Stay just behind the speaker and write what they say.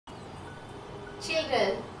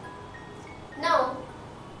Children, now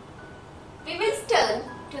we will turn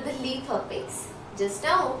to the leaf apex. Just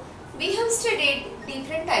now we have studied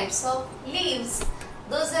different types of leaves.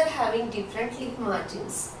 Those are having different leaf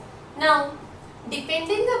margins. Now,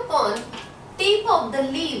 depending upon tip of the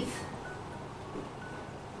leaf,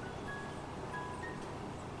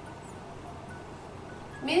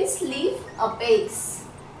 means leaf apex.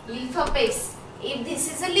 Leaf apex. If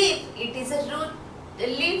this is a leaf, it is a root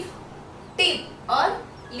leaf tip or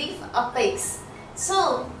leaf apex.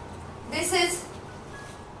 So, this is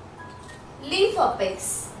leaf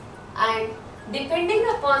apex, and depending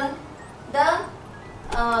upon the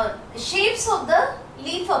shapes of the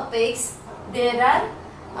leaf apex, there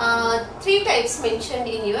are three types mentioned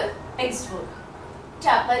in your textbook: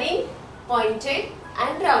 tapering, pointed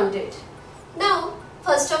and rounded. Now,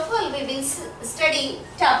 first of all, we will study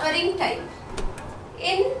tapering type.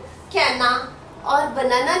 In canna or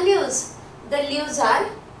banana leaves, the leaves are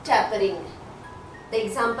tapering. The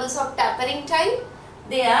examples of tapering type,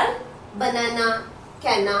 they are banana,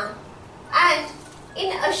 canna, and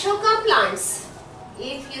in Ashoka plants,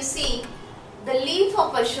 if you see the leaf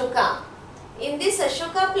of Ashoka, in this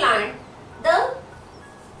Ashoka plant, the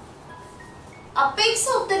apex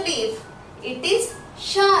of the leaf, it is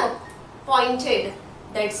sharp, pointed.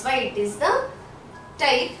 That's why it is the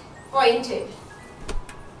type pointed.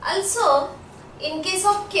 Also, in case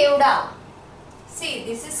of Kevda, see,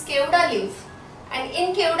 this is Kevda leaf, and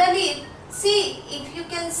in Kevda leaf, see, if you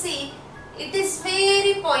can see, it is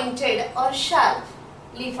very pointed or sharp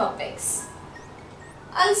leaf apex.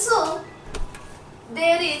 Also,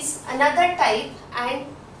 there is another type, and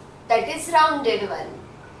that is rounded one.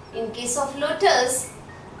 In case of lotus,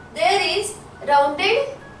 there is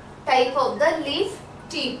rounded type of the leaf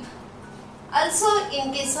tip. Also,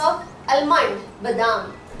 in case of almond,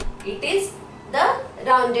 badam, it is the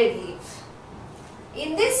rounded leaf.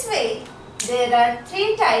 In this way, there are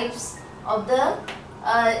three types of the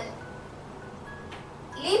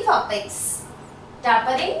leaf apex: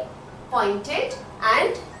 tapering, pointed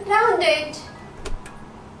and rounded.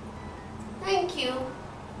 Thank you.